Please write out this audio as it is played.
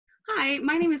Hi,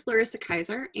 my name is Larissa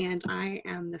Kaiser, and I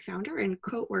am the founder and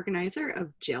co-organizer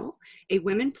of Jill, a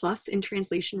Women Plus in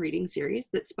Translation reading series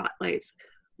that spotlights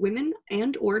women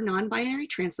and or non-binary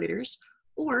translators,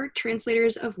 or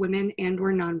translators of women and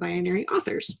or non-binary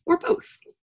authors, or both.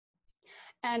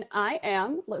 And I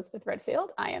am Elizabeth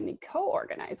Redfield. I am the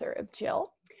co-organizer of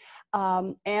Jill.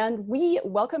 And we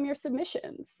welcome your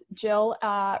submissions. Jill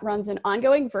runs an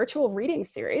ongoing virtual reading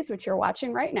series, which you're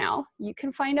watching right now. You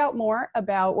can find out more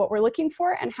about what we're looking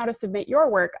for and how to submit your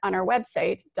work on our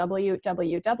website,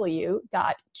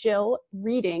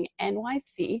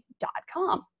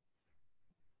 www.jillreadingnyc.com.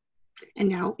 And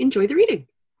now, enjoy the reading.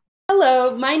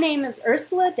 Hello, my name is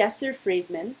Ursula Deser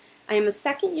Friedman. I am a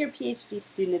second-year PhD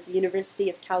student at the University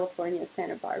of California,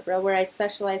 Santa Barbara, where I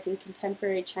specialize in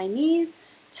contemporary Chinese,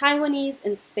 Taiwanese,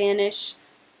 and Spanish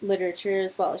literature,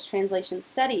 as well as translation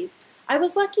studies. I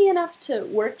was lucky enough to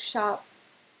workshop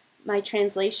my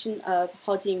translation of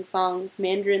Hao Jingfang's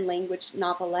Mandarin language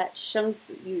novelette,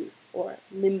 Shengsiyu, or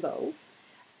Limbo,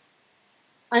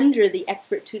 under the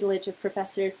expert tutelage of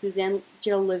Professor Suzanne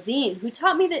Jill Levine, who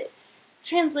taught me that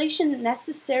translation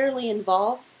necessarily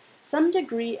involves some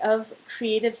degree of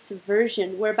creative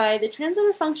subversion, whereby the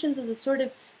translator functions as a sort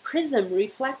of prism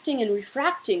reflecting and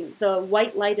refracting the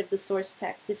white light of the source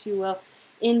text, if you will,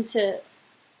 into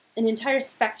an entire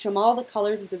spectrum, all the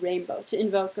colors of the rainbow, to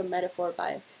invoke a metaphor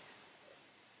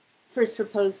first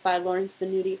proposed by Lawrence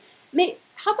Venuti.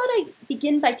 How about I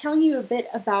begin by telling you a bit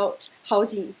about Hao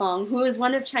Jingfang, who is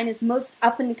one of China's most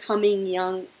up-and-coming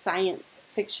young science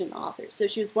fiction authors. So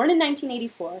she was born in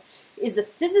 1984, is a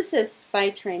physicist by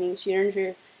training. She earned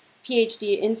her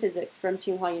PhD in physics from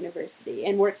Tsinghua University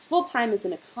and works full-time as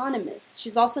an economist.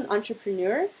 She's also an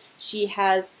entrepreneur. She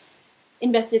has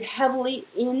invested heavily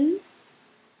in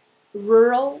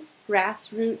rural,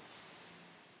 grassroots,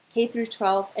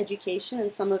 K-12 education in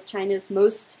some of China's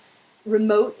most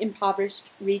remote, impoverished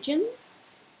regions.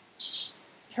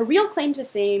 Her real claim to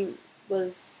fame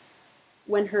was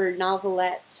when her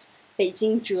novelette,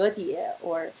 Beijing折叠,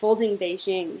 or Folding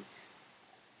Beijing,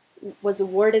 was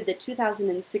awarded the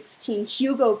 2016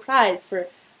 Hugo Prize for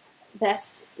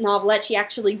Best Novelette. She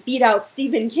actually beat out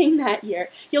Stephen King that year.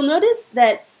 You'll notice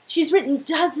that she's written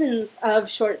dozens of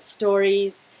short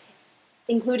stories,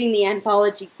 including the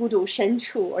anthology 孤独深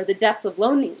处, or The Depths of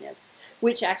Loneliness,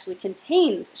 which actually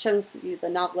contains Shengsiyu, the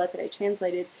novelette that I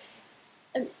translated.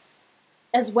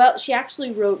 As well, she actually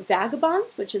wrote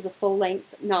Vagabonds, which is a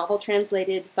full-length novel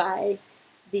translated by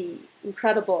the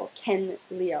incredible Ken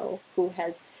Liu, who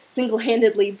has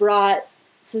single-handedly brought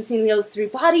Cixin Liu's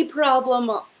Three-Body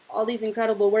Problem, all these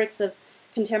incredible works of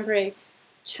contemporary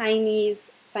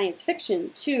Chinese science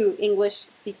fiction to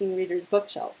English-speaking readers'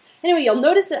 bookshelves. Anyway, you'll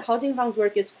notice that Hao Jingfang's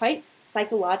work is quite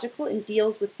psychological and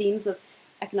deals with themes of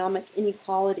economic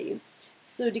inequality.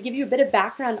 So to give you a bit of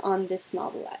background on this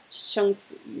novelette,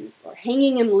 Shengsiyu, or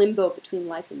Hanging in Limbo Between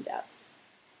Life and Death,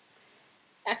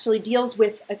 actually deals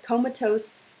with a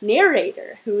comatose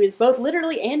narrator who is both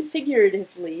literally and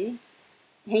figuratively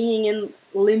hanging in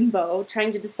limbo,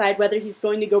 trying to decide whether he's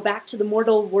going to go back to the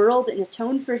mortal world and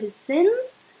atone for his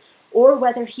sins, or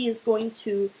whether he is going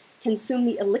to consume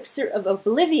the elixir of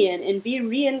oblivion and be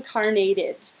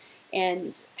reincarnated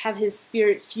and have his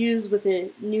spirit fuse with a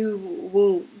new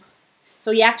womb.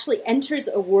 So he actually enters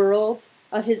a world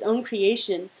of his own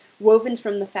creation, woven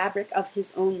from the fabric of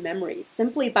his own memories.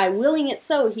 Simply by willing it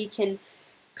so, he can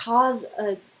cause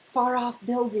a far-off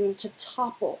building to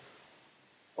topple,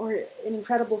 or an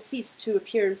incredible feast to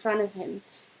appear in front of him.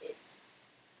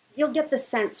 You'll get the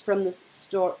sense from this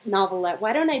novelette.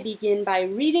 Why don't I begin by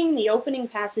reading the opening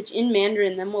passage in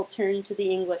Mandarin, then we'll turn to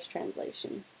the English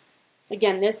translation.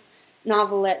 Again, this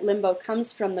novelette, Limbo,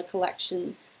 comes from the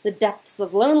collection The Depths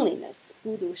of Loneliness,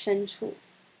 孤独深处.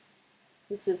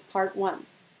 This is part 1.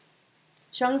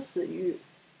 生死域，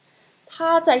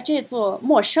他在这座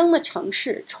陌生的城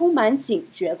市充满警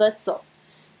觉地走，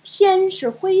天是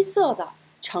灰色的，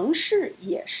城市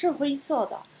也是灰色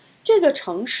的。这个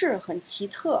城市很奇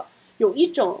特，有一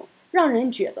种让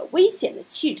人觉得危险的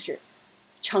气质。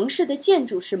城市的建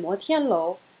筑是摩天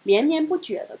楼，连绵不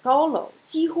绝的高楼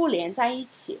几乎连在一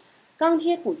起，钢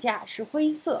铁骨架是灰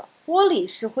色，玻璃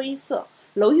是灰色，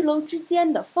楼与楼之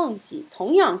间的缝隙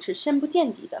同样是深不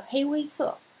见底的黑灰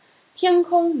色。天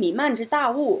空弥漫着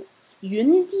大雾，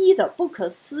云低的不可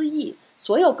思议，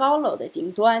所有高楼的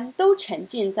顶端都沉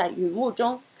浸在云雾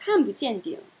中，看不见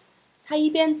顶。他一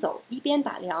边走一边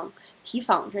打量，提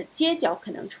防着街角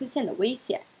可能出现的危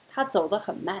险。他走得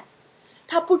很慢，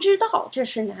他不知道这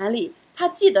是哪里，他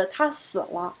记得他死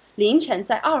了。凌晨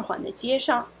在2环的街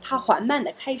上，他缓慢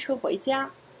地开车回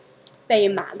家，被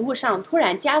马路上突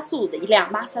然加速的一辆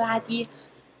玛莎拉蒂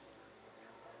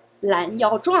拦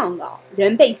要撞到，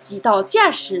人被挤到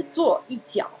驾驶座一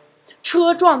角，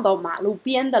车撞到马路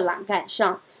边的栏杆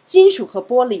上，金属和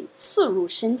玻璃刺入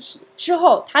身体。之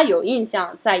后他有印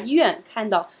象在医院看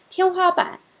到天花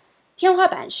板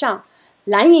上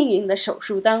蓝莹莹的手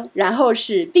术灯，然后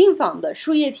是病房的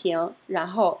输液瓶，然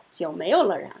后就没有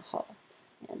了然后。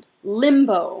And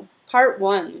Limbo, Part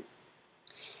 1.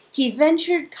 He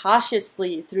ventured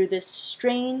cautiously through this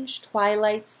strange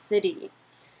twilight city.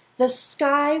 The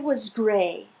sky was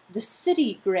gray, the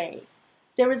city gray.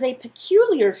 There was a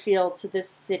peculiar feel to this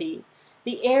city,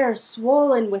 the air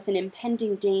swollen with an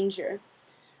impending danger.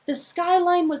 The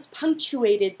skyline was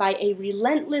punctuated by a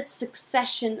relentless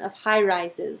succession of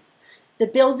high-rises. The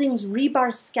buildings'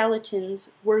 rebar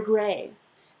skeletons were gray,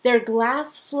 their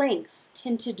glass flanks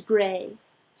tinted gray.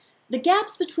 The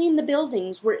gaps between the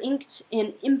buildings were inked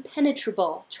in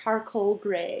impenetrable charcoal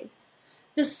gray.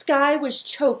 The sky was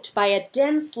choked by a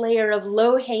dense layer of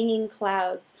low-hanging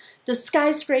clouds, the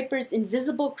skyscrapers'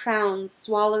 invisible crowns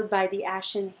swallowed by the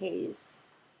ashen haze.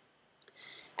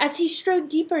 As he strode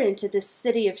deeper into this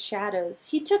city of shadows,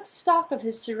 he took stock of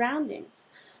his surroundings,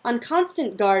 on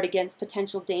constant guard against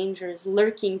potential dangers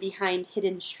lurking behind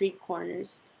hidden street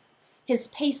corners. His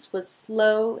pace was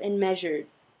slow and measured.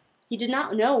 He did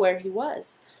not know where he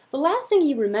was. The last thing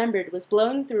he remembered was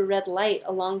blowing through a red light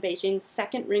along Beijing's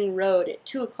second ring road at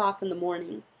 2 o'clock in the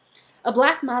morning. A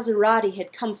black Maserati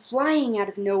had come flying out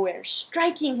of nowhere,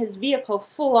 striking his vehicle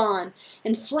full on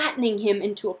and flattening him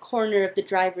into a corner of the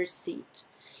driver's seat.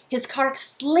 His car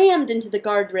slammed into the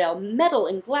guardrail, metal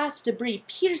and glass debris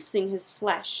piercing his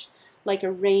flesh like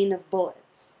a rain of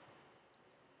bullets.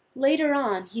 Later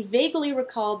on, he vaguely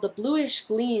recalled the bluish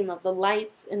gleam of the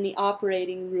lights in the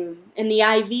operating room and the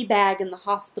IV bag in the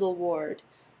hospital ward.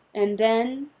 And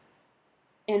then,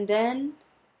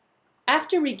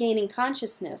 after regaining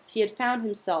consciousness, he had found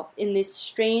himself in this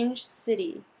strange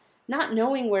city, not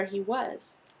knowing where he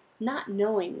was, not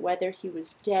knowing whether he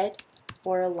was dead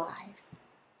or alive.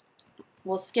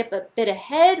 We'll skip a bit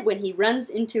ahead when he runs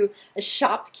into a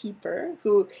shopkeeper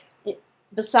who,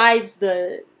 besides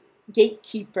the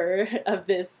gatekeeper of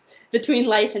this between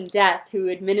life and death who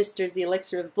administers the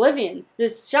elixir of oblivion,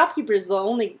 this shopkeeper is the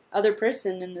only other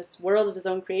person in this world of his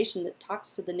own creation that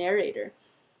talks to the narrator.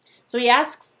 So he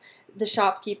asks the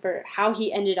shopkeeper how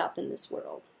he ended up in this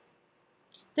world.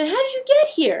 Then how did you get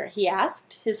here? He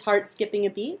asked, his heart skipping a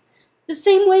beat. The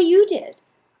same way you did.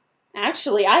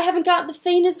 Actually, I haven't got the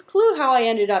faintest clue how I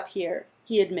ended up here,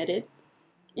 he admitted.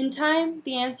 In time,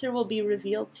 the answer will be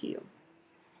revealed to you.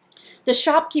 The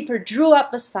shopkeeper drew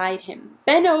up beside him,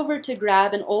 bent over to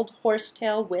grab an old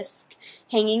horsetail whisk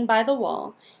hanging by the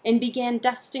wall, and began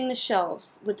dusting the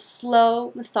shelves with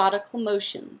slow, methodical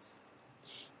motions.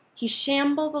 He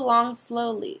shambled along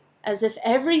slowly, as if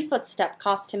every footstep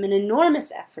cost him an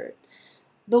enormous effort.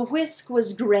 The whisk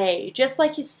was gray, just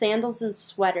like his sandals and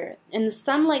sweater, and the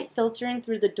sunlight filtering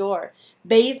through the door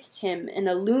bathed him in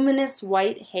a luminous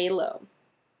white halo.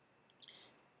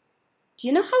 Do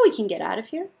you know how we can get out of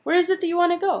here? Where is it that you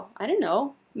want to go? I don't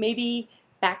know. Maybe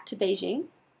back to Beijing?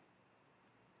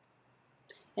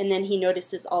 And then he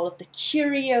notices all of the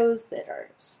curios that are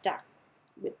stuck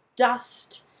with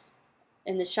dust,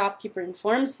 and the shopkeeper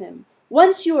informs him,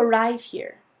 once you arrive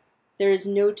here, there is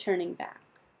no turning back.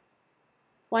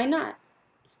 Why not?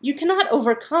 You cannot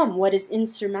overcome what is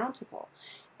insurmountable.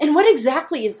 And what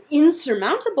exactly is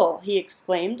insurmountable? He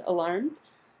exclaimed, alarmed.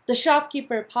 The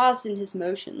shopkeeper paused in his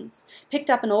motions, picked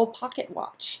up an old pocket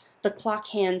watch, the clock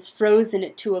hands frozen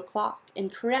at 2 o'clock,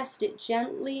 and caressed it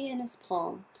gently in his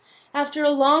palm. After a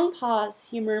long pause,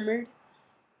 he murmured,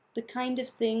 the kind of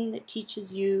thing that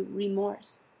teaches you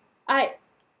remorse. I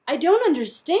don't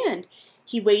understand.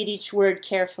 He weighed each word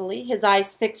carefully, his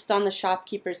eyes fixed on the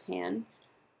shopkeeper's hand.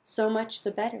 So much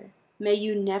the better. May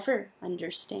you never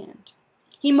understand.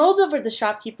 He mulled over the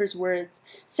shopkeeper's words,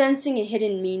 sensing a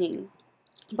hidden meaning.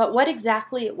 But what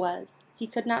exactly it was, he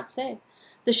could not say.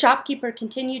 The shopkeeper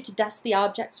continued to dust the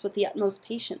objects with the utmost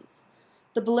patience.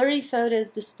 The blurry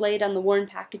photos displayed on the worn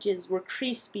packages were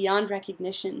creased beyond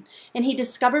recognition, and he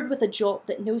discovered with a jolt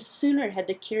that no sooner had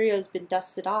the curios been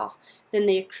dusted off than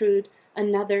they accrued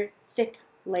another thick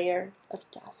layer of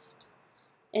dust.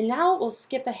 And now we'll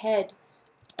skip ahead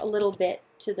a little bit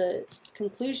to the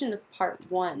conclusion of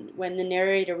part 1, when the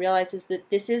narrator realizes that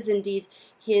this is indeed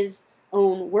his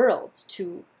own world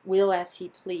to will as he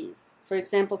please. For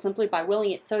example, simply by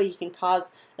willing it so, he can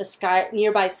cause a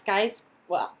nearby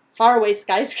faraway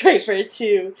skyscraper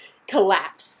to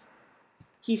collapse.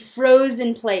 He froze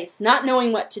in place, not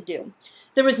knowing what to do.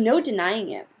 There was no denying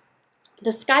it.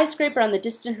 The skyscraper on the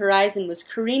distant horizon was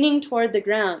careening toward the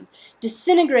ground,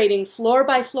 disintegrating floor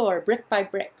by floor, brick by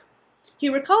brick. He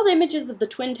recalled images of the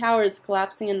Twin Towers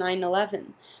collapsing in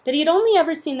 9/11, but he had only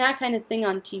ever seen that kind of thing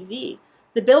on TV.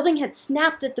 The building had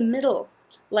snapped at the middle,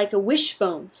 like a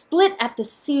wishbone, split at the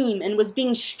seam, and was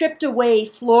being stripped away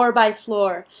floor by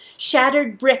floor,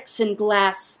 shattered bricks and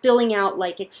glass spilling out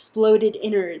like exploded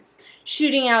innards,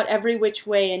 shooting out every which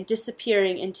way and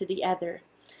disappearing into the ether.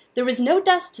 There was no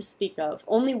dust to speak of,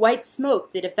 only white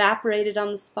smoke that evaporated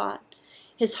on the spot.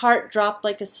 His heart dropped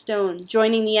like a stone,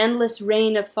 joining the endless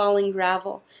rain of falling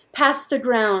gravel, past the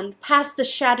ground, past the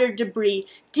shattered debris,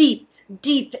 deep,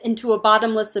 deep into a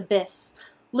bottomless abyss.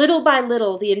 Little by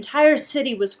little, the entire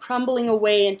city was crumbling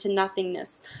away into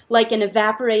nothingness, like an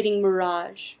evaporating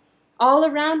mirage. All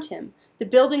around him, the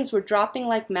buildings were dropping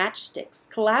like matchsticks,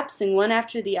 collapsing one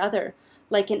after the other,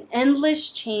 like an endless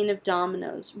chain of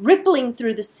dominoes, rippling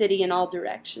through the city in all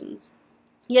directions.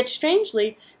 Yet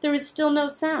strangely, there was still no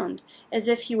sound, as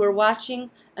if he were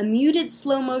watching a muted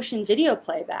slow-motion video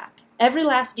playback, every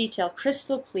last detail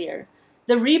crystal clear.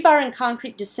 The rebar and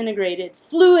concrete disintegrated,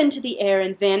 flew into the air,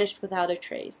 and vanished without a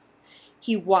trace.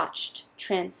 He watched,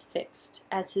 transfixed,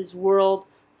 as his world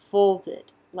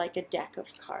folded like a deck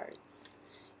of cards.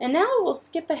 And now we'll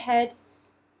skip ahead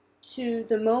to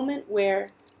the moment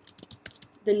where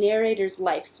the narrator's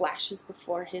life flashes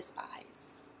before his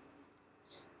eyes.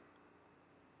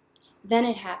 Then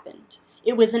it happened.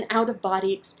 It was an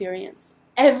out-of-body experience.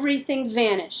 Everything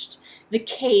vanished. The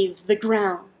cave, the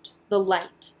ground, the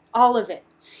light, all of it.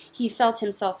 He felt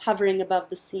himself hovering above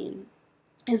the scene.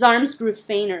 His arms grew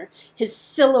fainter, his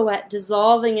silhouette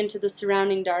dissolving into the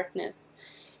surrounding darkness.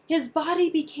 His body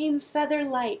became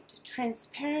feather-light,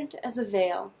 transparent as a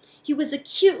veil. He was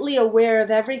acutely aware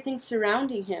of everything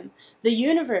surrounding him, the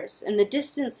universe and the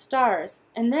distant stars,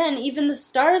 and then even the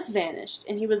stars vanished,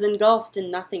 and he was engulfed in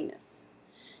nothingness.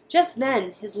 Just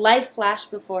then, his life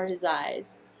flashed before his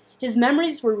eyes. His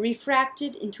memories were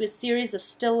refracted into a series of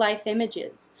still-life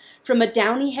images, from a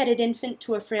downy-headed infant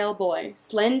to a frail boy,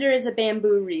 slender as a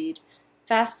bamboo reed.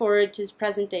 Fast forward to his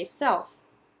present-day self.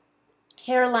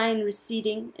 Hairline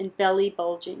receding and belly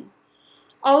bulging.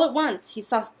 All at once, he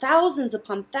saw thousands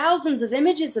upon thousands of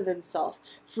images of himself,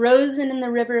 frozen in the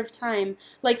river of time,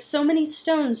 like so many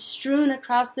stones strewn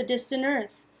across the distant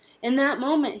earth. In that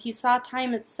moment, he saw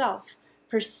time itself,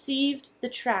 perceived the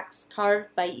tracks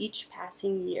carved by each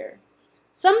passing year.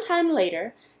 Some time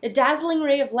later, a dazzling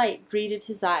ray of light greeted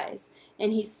his eyes,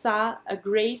 and he saw a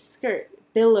gray skirt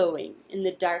billowing in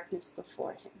the darkness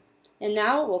before him. And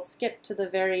now we'll skip to the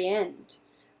very end,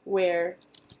 where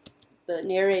the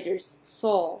narrator's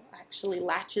soul actually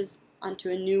latches onto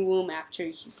a new womb after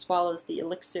he swallows the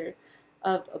elixir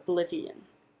of oblivion.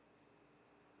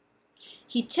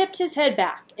 He tipped his head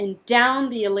back and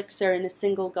downed the elixir in a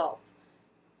single gulp.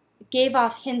 It gave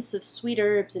off hints of sweet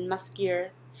herbs and musky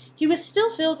earth. He was still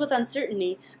filled with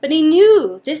uncertainty, but he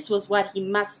knew this was what he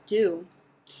must do.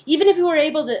 Even if he were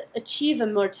able to achieve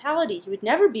immortality, he would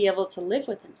never be able to live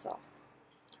with himself.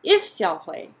 If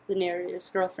Xiaohui, the narrator's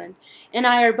girlfriend, and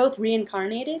I are both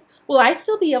reincarnated, will I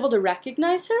still be able to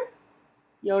recognize her?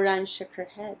 Yoran shook her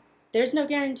head. There's no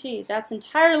guarantee. That's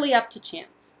entirely up to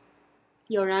chance.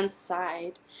 Yoran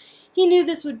sighed. He knew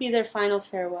this would be their final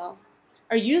farewell.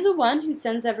 Are you the one who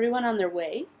sends everyone on their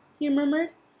way? He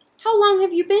murmured. How long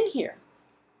have you been here?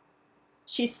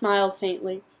 She smiled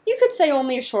faintly. You could say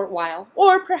only a short while,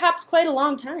 or perhaps quite a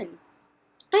long time.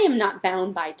 I am not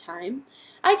bound by time.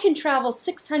 I can travel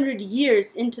 600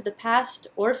 years into the past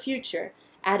or future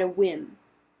at a whim.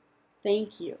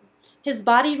 Thank you. His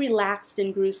body relaxed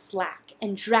and grew slack,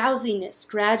 and drowsiness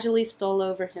gradually stole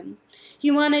over him. He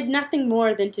wanted nothing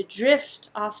more than to drift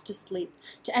off to sleep,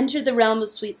 to enter the realm of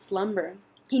sweet slumber.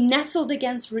 He nestled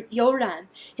against Yoran,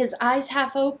 his eyes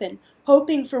half open,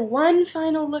 hoping for one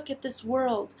final look at this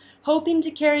world, hoping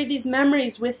to carry these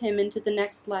memories with him into the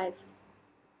next life.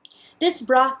 This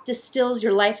broth distills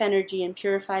your life energy and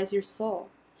purifies your soul.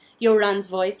 Yoran's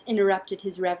voice interrupted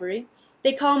his reverie.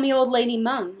 They call me Old Lady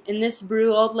Meng, and this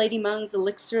brew Old Lady Meng's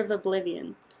elixir of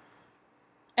oblivion.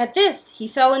 At this, he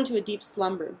fell into a deep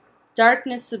slumber.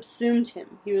 Darkness subsumed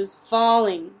him. He was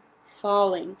falling.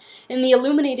 In the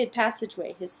illuminated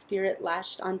passageway, his spirit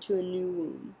lashed onto a new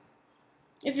womb.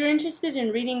 If you're interested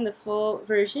in reading the full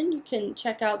version, you can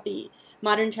check out the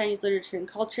Modern Chinese Literature and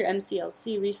Culture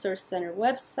MCLC Resource Center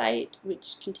website,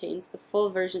 which contains the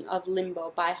full version of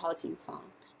Limbo by Hao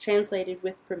Jingfang, translated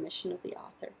with permission of the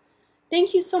author.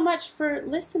 Thank you so much for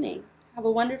listening. Have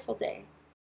a wonderful day.